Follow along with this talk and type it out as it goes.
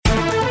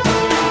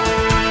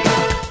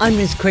I'm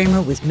Ruth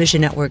Kramer with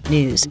Mission Network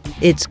News.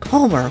 It's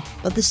calmer,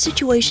 but the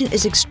situation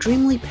is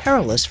extremely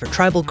perilous for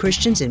tribal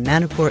Christians in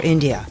Manipur,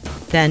 India.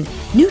 Then,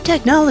 new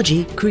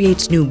technology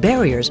creates new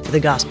barriers for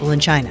the gospel in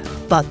China.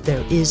 But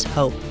there is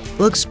hope.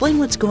 We'll explain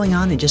what's going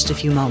on in just a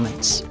few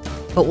moments.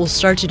 But we'll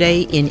start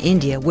today in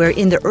India, where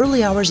in the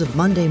early hours of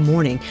Monday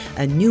morning,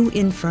 a new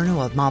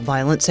inferno of mob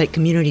violence set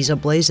communities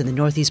ablaze in the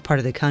northeast part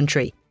of the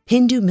country.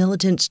 Hindu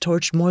militants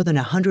torched more than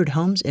 100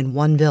 homes in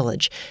one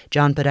village.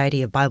 John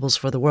Padaiti of Bibles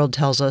for the World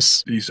tells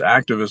us, these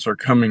activists are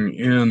coming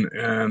in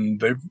and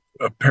they've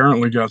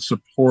apparently got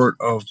support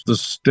of the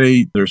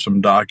state. There's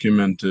some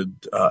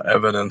documented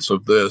evidence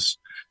of this.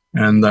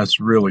 And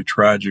that's really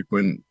tragic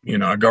when,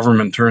 a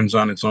government turns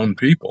on its own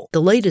people.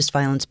 The latest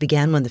violence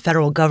began when the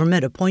federal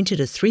government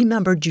appointed a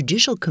 3-member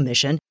judicial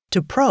commission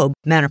to probe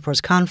Manipur's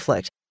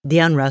conflict. The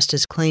unrest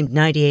has claimed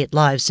 98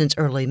 lives since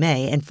early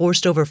May and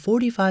forced over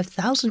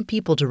 45,000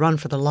 people to run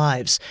for their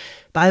lives.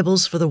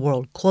 Bibles for the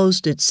World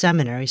closed its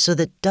seminary so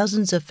that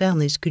dozens of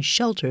families could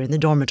shelter in the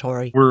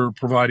dormitory. We're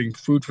providing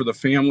food for the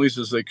families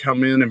as they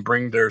come in and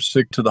bring their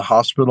sick to the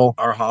hospital.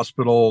 Our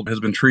hospital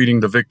has been treating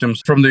the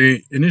victims from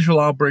the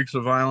initial outbreaks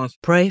of violence.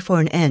 Pray for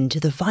an end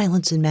to the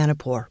violence in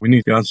Manipur. We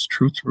need God's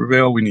truth to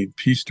prevail. We need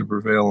peace to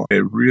prevail. I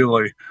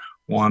really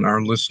want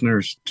our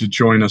listeners to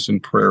join us in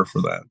prayer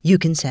for that. You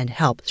can send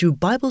help through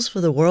Bibles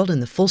for the World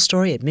and the full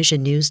story at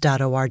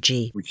missionnews.org.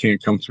 We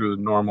can't come through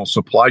the normal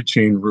supply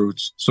chain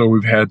routes, so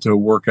we've had to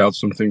work out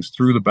some things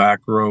through the back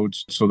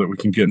roads so that we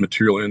can get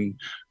material in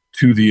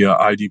to the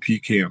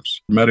IDP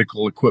camps.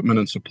 Medical equipment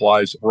and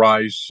supplies,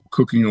 rice,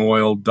 cooking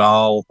oil,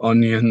 dal,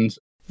 onions.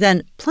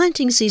 Then,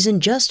 planting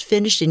season just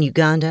finished in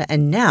Uganda,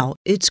 and now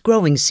it's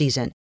growing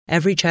season.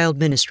 Every Child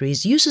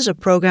Ministries uses a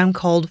program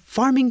called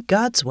Farming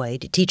God's Way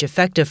to teach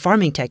effective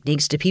farming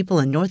techniques to people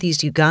in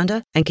northeast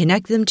Uganda and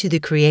connect them to the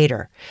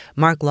Creator.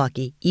 Mark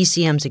Lucky,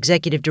 ECM's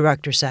executive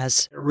director,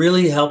 says, it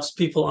really helps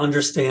people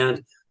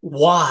understand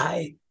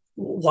why.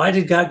 Why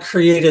did God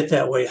create it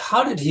that way?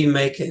 How did He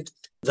make it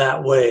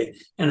that way?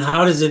 And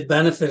how does it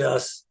benefit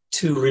us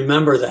to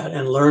remember that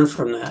and learn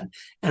from that?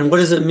 And what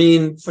does it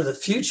mean for the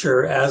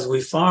future as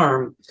we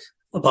farm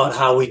about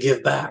how we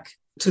give back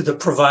to the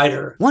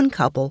provider? One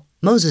couple,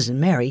 Moses and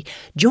Mary,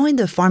 joined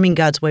the Farming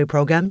God's Way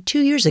program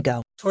 2 years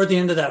ago. Toward the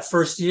end of that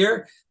first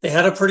year, they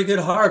had a pretty good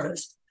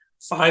harvest.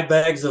 5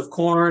 bags of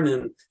corn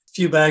and a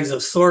few bags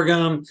of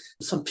sorghum,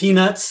 some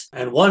peanuts,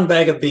 and 1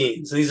 bag of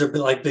beans. These are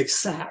like big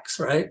sacks,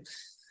 right?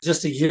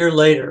 Just a year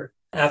later,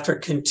 after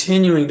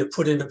continuing to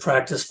put into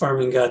practice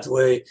Farming God's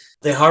Way,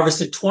 they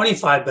harvested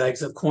 25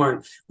 bags of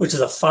corn, which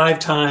is a 5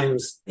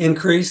 times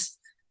increase.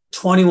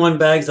 21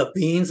 bags of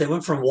beans. They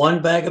went from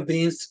 1 bag of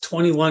beans to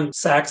 21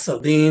 sacks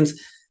of beans.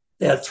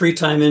 They had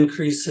 3-time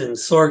increase in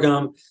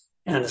sorghum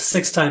and a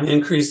 6-time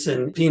increase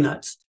in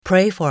peanuts.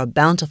 Pray for a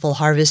bountiful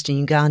harvest in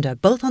Uganda,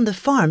 both on the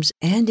farms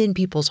and in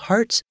people's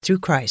hearts through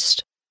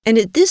Christ. And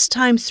at this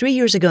time 3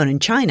 years ago in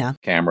China,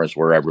 cameras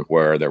were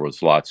everywhere. There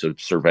was lots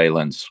of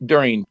surveillance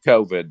during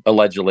COVID,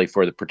 allegedly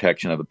for the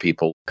protection of the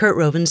people. Kurt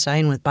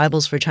Rovenstein with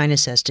Bibles for China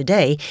says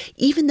today,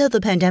 even though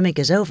the pandemic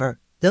is over,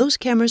 those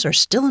cameras are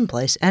still in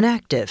place and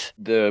active.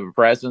 The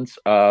presence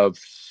of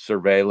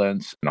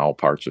surveillance in all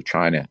parts of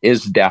China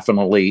is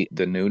definitely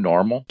the new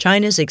normal.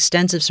 China's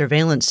extensive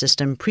surveillance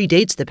system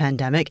predates the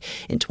pandemic.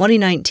 In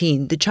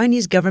 2019, the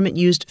Chinese government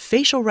used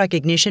facial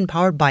recognition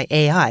powered by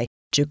AI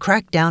to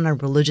crack down on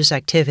religious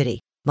activity.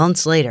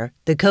 Months later,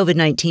 the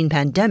COVID-19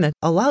 pandemic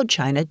allowed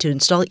China to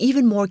install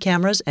even more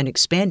cameras and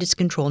expand its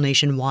control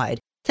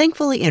nationwide.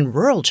 Thankfully, in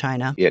rural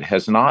China, it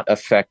has not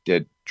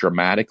affected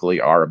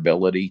dramatically our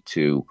ability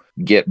to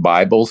get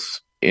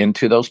Bibles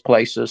into those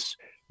places,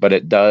 but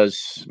it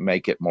does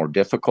make it more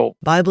difficult.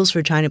 Bibles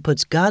for China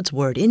puts God's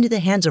Word into the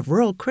hands of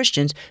rural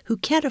Christians who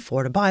can't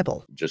afford a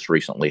Bible. Just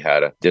recently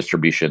had a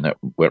distribution that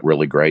went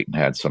really great and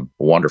had some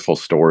wonderful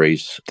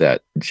stories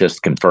that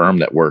just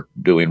confirmed that we're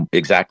doing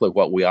exactly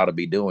what we ought to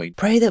be doing.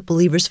 Pray that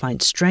believers find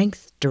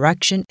strength,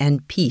 direction,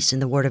 and peace in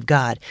the Word of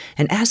God,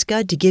 and ask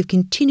God to give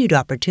continued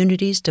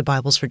opportunities to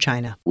Bibles for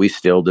China. We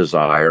still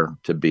desire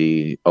to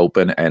be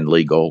open and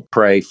legal.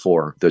 Pray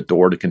for the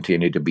door to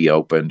continue to be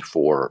opened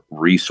for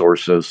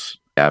resources,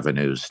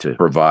 avenues to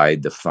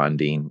provide the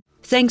funding.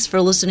 Thanks for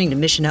listening to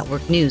Mission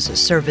Network News, a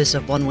service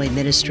of One Way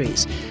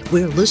Ministries.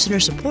 We're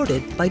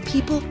listener-supported by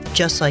people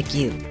just like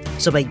you.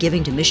 So by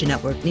giving to Mission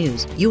Network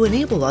News, you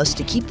enable us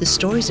to keep the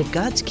stories of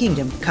God's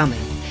kingdom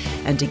coming.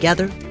 And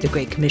together, the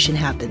Great Commission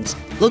happens.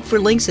 Look for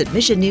links at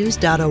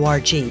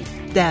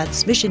missionnews.org.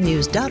 That's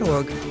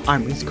missionnews.org.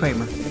 I'm Ruth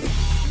Kramer.